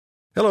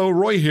Hello,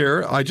 Roy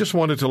here. I just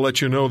wanted to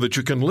let you know that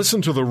you can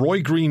listen to The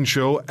Roy Green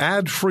Show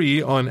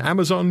ad-free on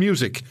Amazon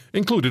Music,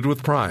 included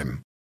with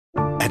Prime.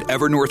 At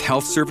Evernorth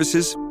Health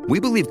Services,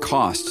 we believe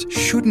costs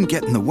shouldn't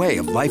get in the way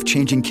of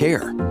life-changing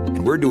care,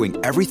 and we're doing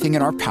everything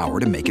in our power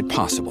to make it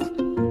possible.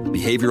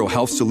 Behavioral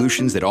health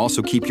solutions that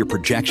also keep your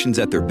projections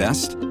at their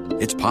best?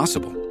 It's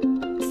possible.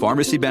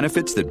 Pharmacy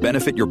benefits that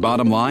benefit your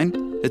bottom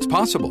line? It's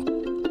possible.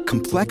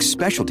 Complex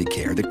specialty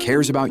care that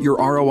cares about your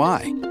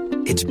ROI?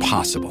 It's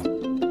possible.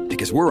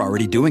 Because we're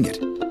already doing it,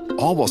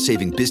 all while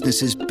saving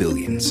businesses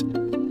billions.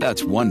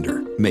 That's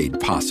Wonder made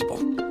possible.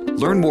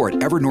 Learn more at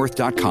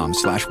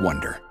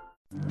evernorth.com/wonder.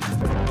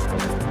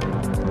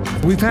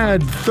 We've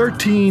had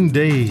 13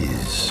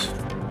 days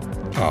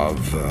of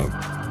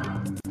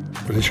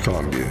British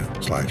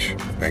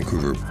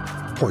Columbia/Vancouver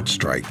port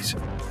strikes.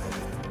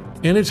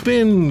 And it's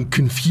been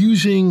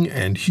confusing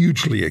and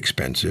hugely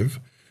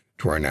expensive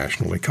to our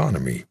national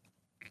economy.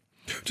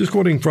 Just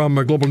quoting from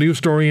a Global News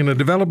story, in a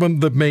development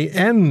that may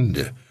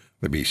end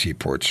the BC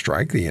port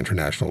strike, the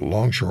International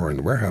Longshore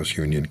and Warehouse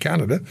Union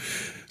Canada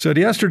said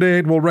yesterday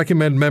it will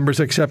recommend members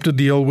accept a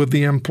deal with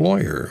the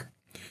employer.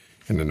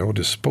 In a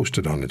notice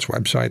posted on its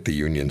website, the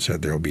union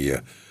said there will be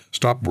a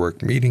stop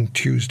work meeting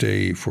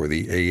Tuesday for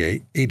the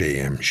 8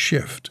 a.m.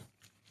 shift.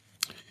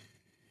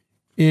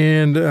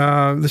 And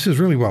this is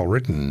really well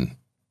written.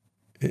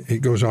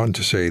 It goes on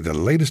to say the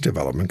latest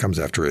development comes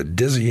after a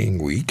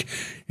dizzying week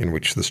in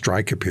which the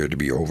strike appeared to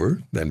be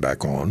over, then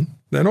back on,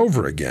 then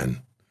over again.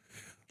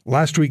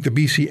 Last week, the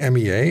BC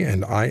MEA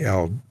and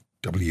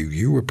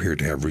ILWU appeared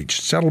to have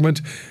reached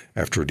settlement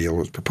after a deal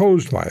was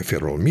proposed by a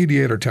federal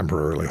mediator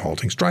temporarily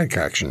halting strike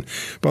action.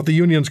 But the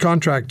union's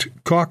contract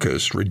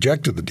caucus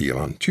rejected the deal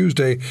on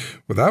Tuesday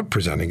without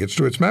presenting it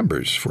to its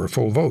members for a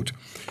full vote.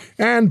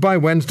 And by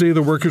Wednesday,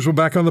 the workers were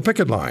back on the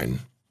picket line.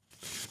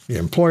 The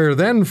employer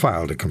then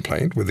filed a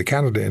complaint with the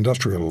Canada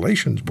Industrial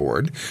Relations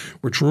Board,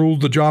 which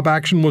ruled the job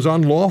action was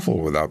unlawful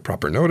without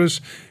proper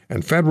notice,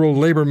 and Federal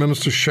Labour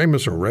Minister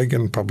Seamus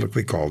O'Regan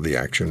publicly called the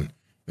action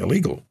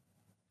illegal.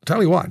 I'll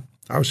tell you what,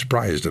 I was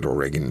surprised at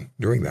O'Regan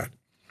doing that.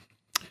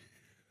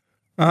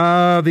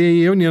 The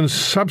union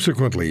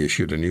subsequently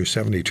issued a new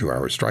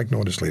 72-hour strike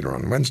notice later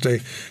on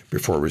Wednesday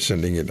before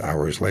rescinding it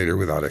hours later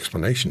without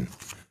explanation.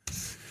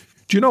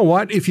 Do you know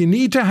what? If you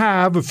need to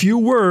have a few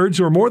words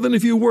or more than a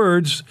few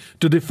words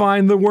to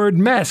define the word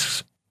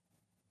mess,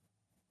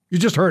 you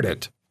just heard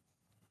it.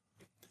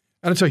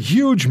 And it's a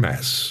huge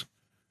mess.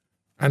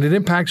 And it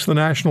impacts the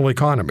national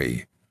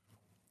economy.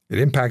 It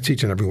impacts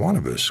each and every one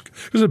of us.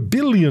 There's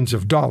billions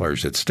of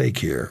dollars at stake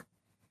here.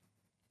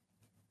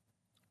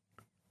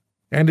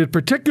 And it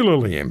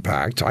particularly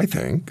impacts, I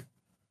think,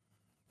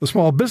 the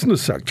small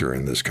business sector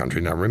in this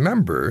country. Now,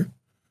 remember,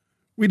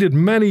 we did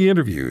many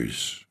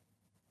interviews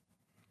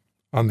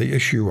on the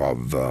issue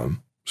of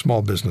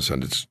small business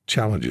and its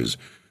challenges.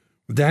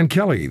 Dan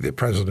Kelly, the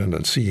president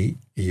and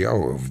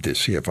CEO of the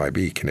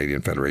CFIB,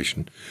 Canadian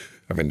Federation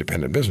of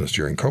Independent Business,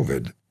 during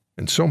COVID.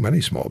 And so many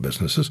small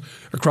businesses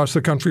across the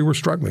country were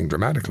struggling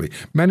dramatically,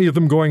 many of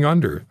them going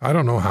under. I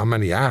don't know how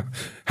many have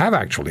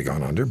actually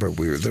gone under, but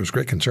there was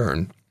great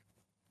concern.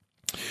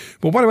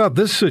 But what about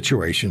this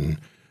situation?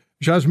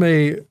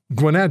 Jasmin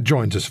Guenette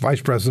joins us, Vice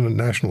President,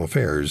 National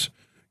Affairs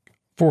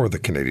for the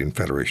Canadian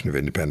Federation of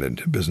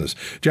Independent Business.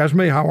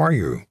 Jasmin, how are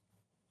you?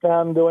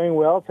 I'm doing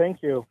well,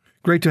 thank you.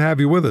 Great to have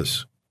you with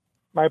us.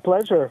 My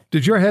pleasure.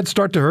 Did your head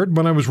start to hurt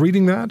when I was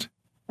reading that?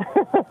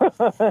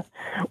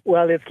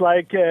 Well, it's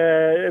like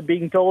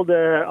being told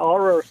a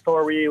horror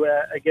story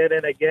again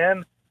and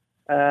again.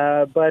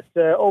 But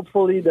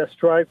hopefully the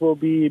strike will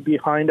be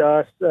behind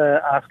us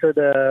after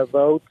the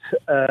vote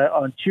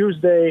on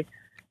Tuesday.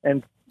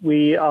 And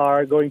we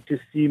are going to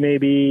see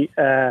maybe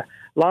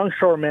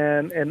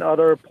longshoremen and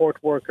other port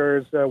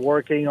workers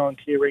working on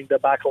clearing the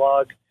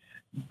backlog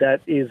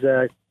that is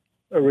a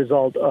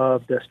result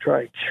of the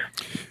strike.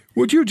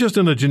 Would you just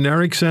in a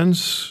generic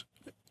sense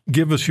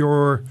give us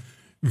your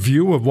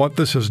view of what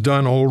this has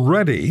done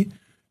already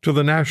to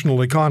the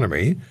national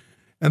economy,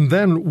 and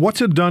then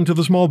what's it done to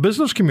the small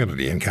business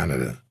community in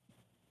Canada?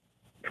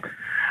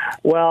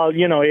 Well,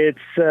 it's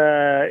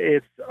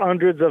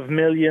hundreds of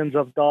millions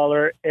of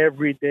dollars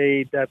every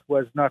day that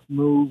was not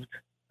moved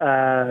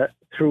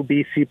through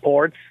BC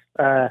ports.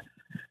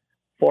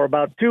 For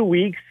about 2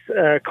 weeks,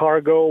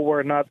 cargo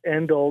were not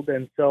handled,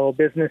 and so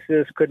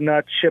businesses could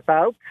not ship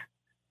out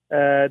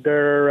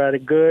their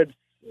goods,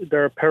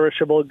 their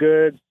perishable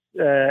goods,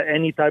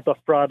 any type of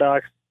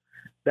products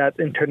that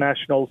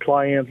international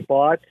clients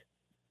bought.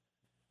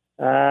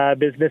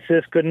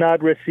 Businesses could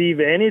not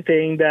receive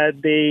anything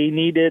that they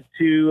needed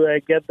to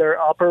get their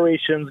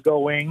operations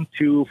going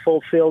to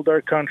fulfill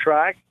their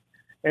contract.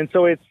 And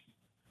so it's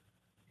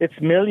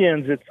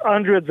millions, it's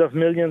hundreds of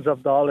millions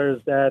of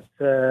dollars that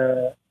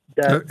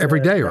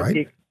every day,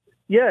 right?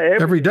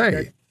 Every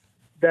day.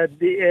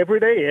 Every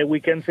day. We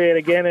can say it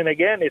again and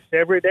again. It's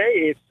every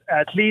day. It's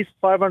at least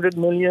 $500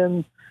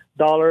 million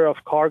of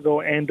cargo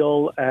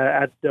handled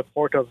at the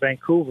port of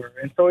Vancouver.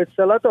 And so it's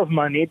a lot of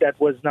money that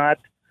was not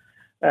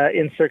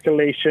in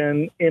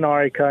circulation in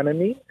our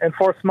economy. And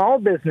for small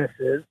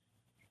businesses,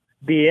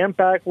 the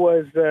impact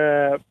was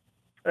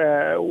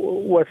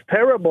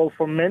terrible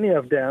for many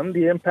of them.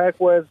 The impact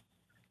was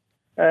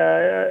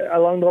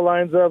along the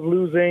lines of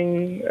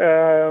losing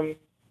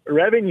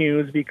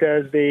revenues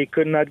because they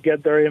could not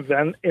get their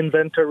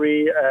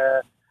inventory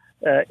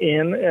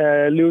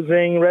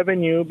losing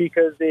revenue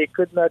because they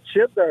could not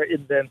ship their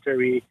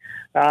inventory,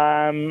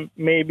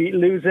 maybe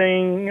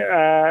losing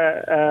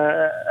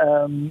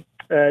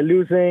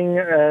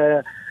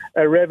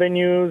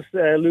revenues,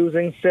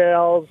 losing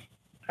sales.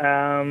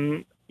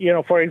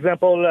 For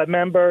example, a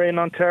member in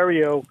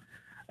Ontario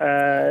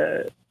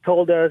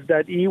told us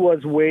that he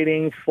was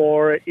waiting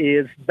for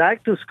his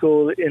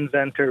back-to-school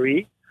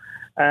inventory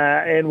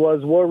and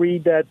was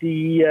worried that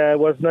he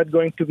was not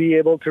going to be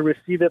able to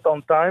receive it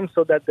on time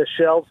so that the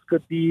shelves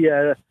could be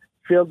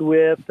filled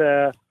with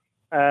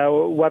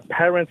what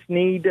parents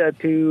need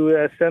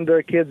to send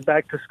their kids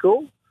back to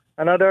school.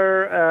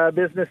 Another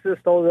businesses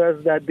told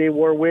us that they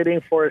were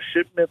waiting for a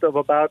shipment of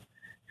about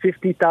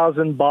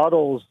 50,000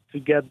 bottles to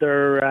get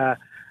their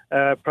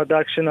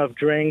production of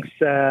drinks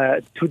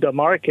to the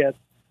market.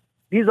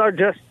 These are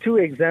just two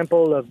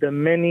examples of the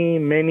many,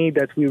 many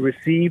that we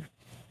receive.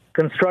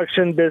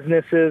 Construction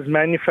businesses,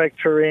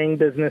 manufacturing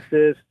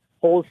businesses,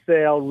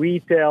 wholesale,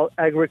 retail,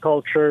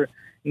 agriculture,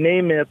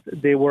 name it,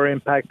 they were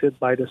impacted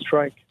by the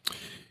strike.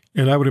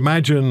 And I would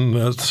imagine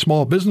the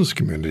small business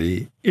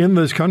community in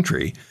this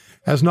country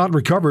has not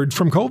recovered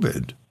from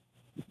COVID.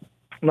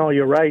 No,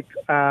 you're right.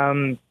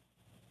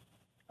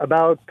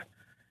 About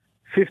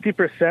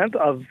 50%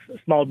 of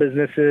small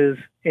businesses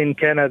in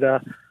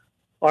Canada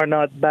are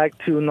not back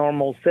to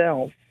normal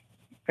sales.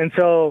 And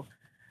so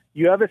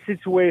you have a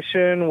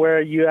situation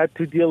where you had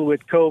to deal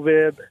with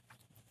COVID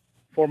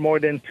for more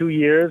than 2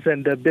 years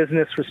and the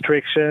business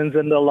restrictions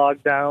and the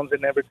lockdowns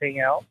and everything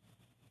else.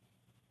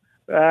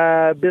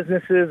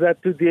 Businesses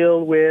had to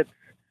deal with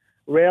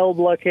rail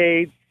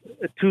blockades,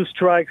 2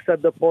 strikes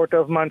at the Port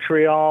of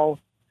Montreal,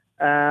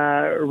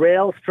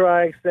 rail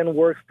strikes and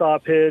work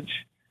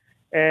stoppage,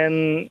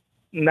 and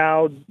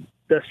now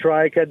the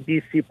strike at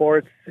BC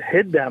ports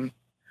hit them.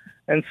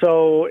 And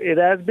so it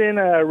has been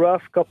a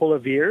rough couple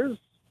of years.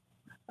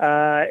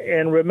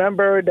 And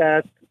remember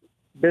that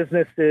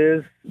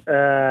businesses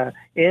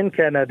in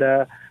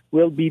Canada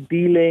will be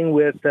dealing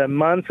with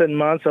months and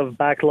months of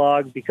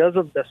backlog because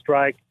of the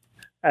strike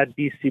at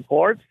BC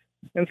ports.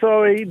 And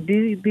so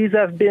these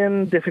have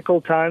been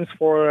difficult times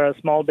for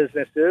small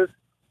businesses.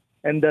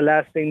 And the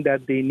last thing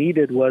that they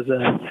needed was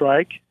a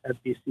strike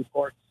at BC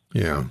ports.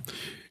 Yeah.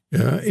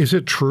 Is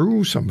it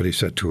true, somebody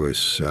said to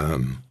us,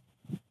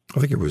 I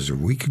think it was a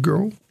week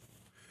ago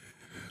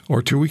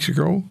or 2 weeks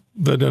ago,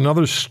 that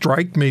another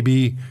strike may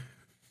be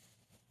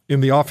in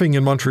the offing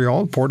in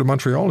Montreal, Port of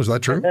Montreal? Is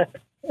that true?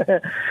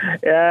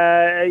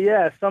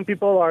 Yeah, some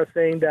people are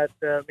saying that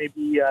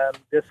maybe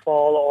this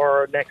fall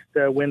or next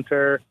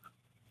winter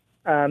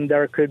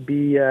there could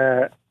be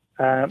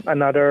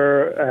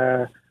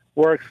another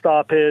work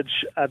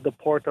stoppage at the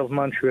Port of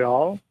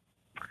Montreal.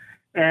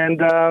 And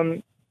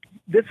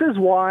this is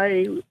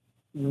why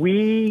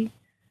we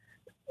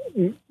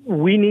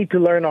need to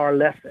learn our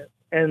lesson.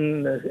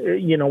 And,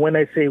 when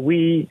I say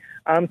we,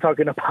 I'm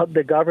talking about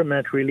the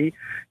government, really.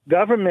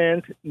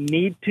 Government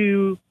need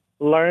to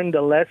learn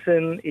the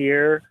lesson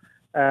here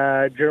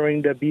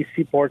during the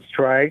BC port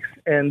strikes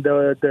and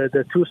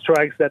the 2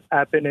 strikes that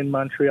happened in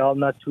Montreal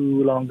not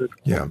too long ago.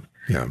 Yeah,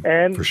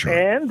 and, for sure.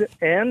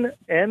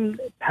 And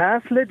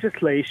pass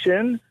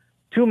legislation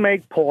to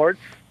make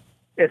ports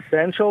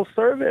essential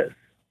service.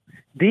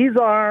 These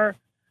are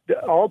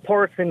all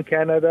ports in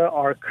Canada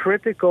are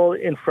critical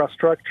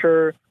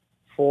infrastructure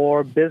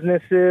for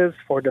businesses,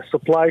 for the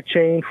supply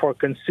chain, for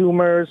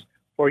consumers,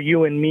 for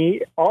you and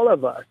me, all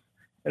of us.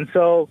 And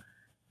so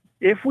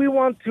if we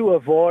want to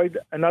avoid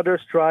another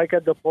strike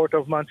at the Port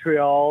of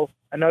Montreal,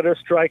 another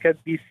strike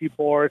at BC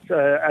ports,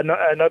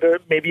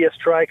 maybe a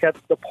strike at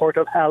the Port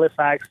of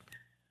Halifax,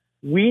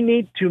 we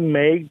need to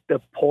make the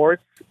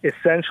ports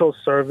essential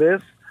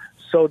service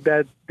so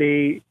that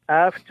they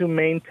have to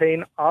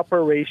maintain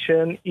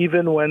operation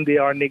even when they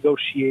are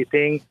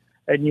negotiating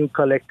a new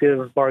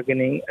collective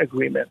bargaining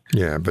agreement.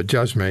 Yeah, but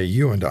Jasmin,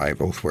 you and I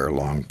both wear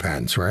long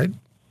pants, right?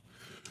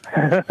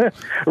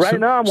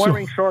 Now I'm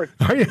wearing shorts.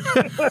 Are you?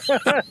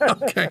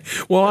 Okay.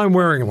 Well, I'm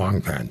wearing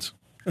long pants.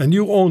 And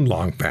you own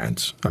long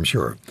pants, I'm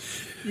sure.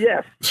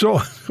 Yes. So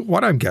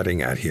what I'm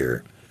getting at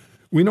here,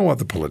 we know what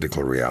the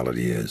political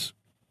reality is.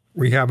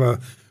 We have a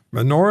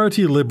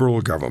minority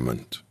Liberal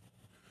government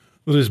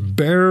that is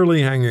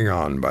barely hanging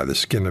on by the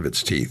skin of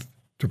its teeth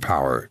to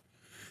power.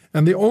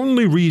 And the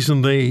only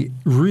reason they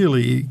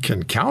really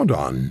can count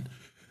on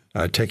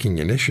taking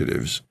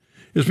initiatives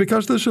is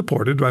because they're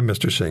supported by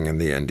Mr. Singh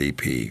and the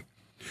NDP.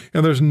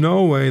 And there's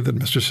no way that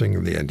Mr. Singh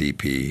and the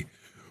NDP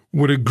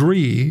would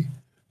agree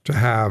to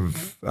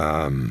have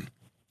the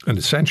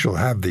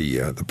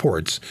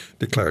ports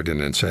declared an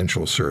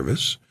essential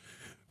service,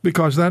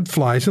 because that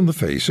flies in the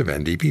face of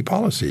NDP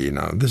policy.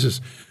 Now, this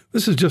is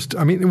just,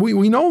 I mean,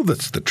 we know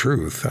that's the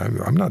truth.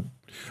 I'm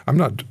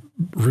not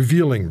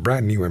revealing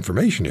brand new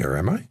information here,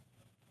 am I?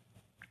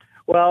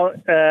 Well,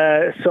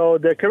 so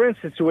the current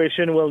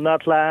situation will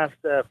not last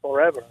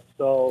forever.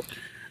 So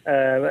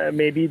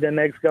maybe the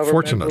next government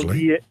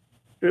Fortunately.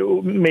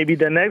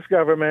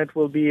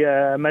 will be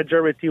a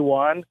majority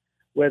one,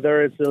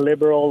 whether it's the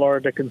Liberal or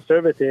the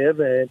Conservative,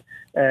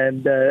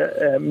 and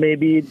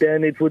maybe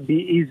then it would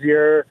be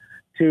easier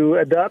to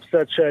adopt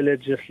such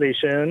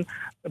legislation.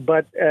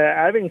 But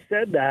having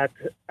said that,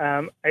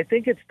 I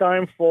think it's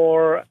time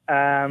for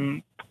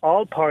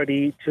all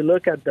parties to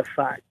look at the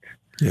facts.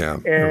 Yeah,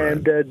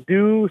 and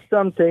do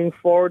something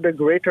for the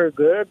greater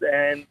good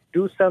and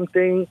do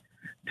something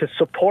to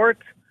support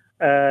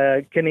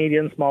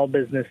Canadian small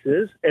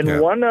businesses. And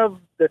one of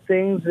the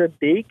things that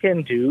they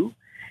can do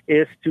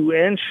is to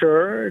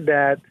ensure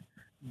that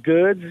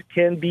goods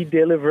can be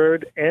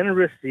delivered and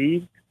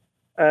received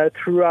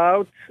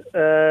throughout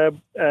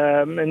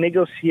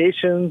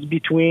negotiations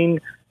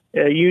between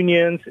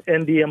unions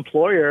and the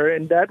employer,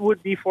 and that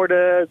would be for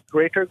the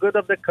greater good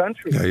of the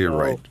country. Yeah, you're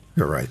right.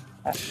 You're right.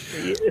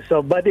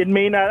 But it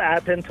may not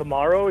happen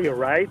tomorrow. You're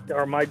right.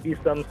 There might be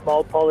some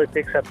small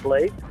politics at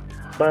play,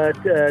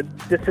 but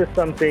this is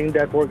something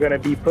that we're going to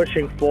be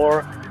pushing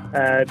for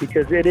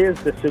because it is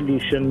the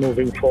solution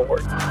moving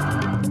forward.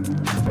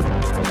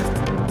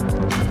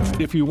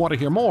 If you want to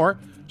hear more,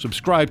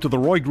 subscribe to The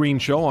Roy Green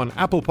Show on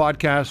Apple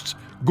Podcasts,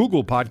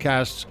 Google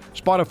Podcasts,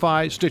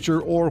 Spotify,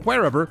 Stitcher, or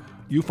wherever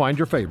you find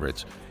your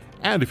favorites.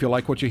 And if you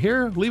like what you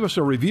hear, leave us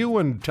a review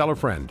and tell a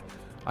friend.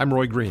 I'm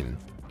Roy Green.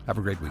 Have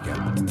a great weekend.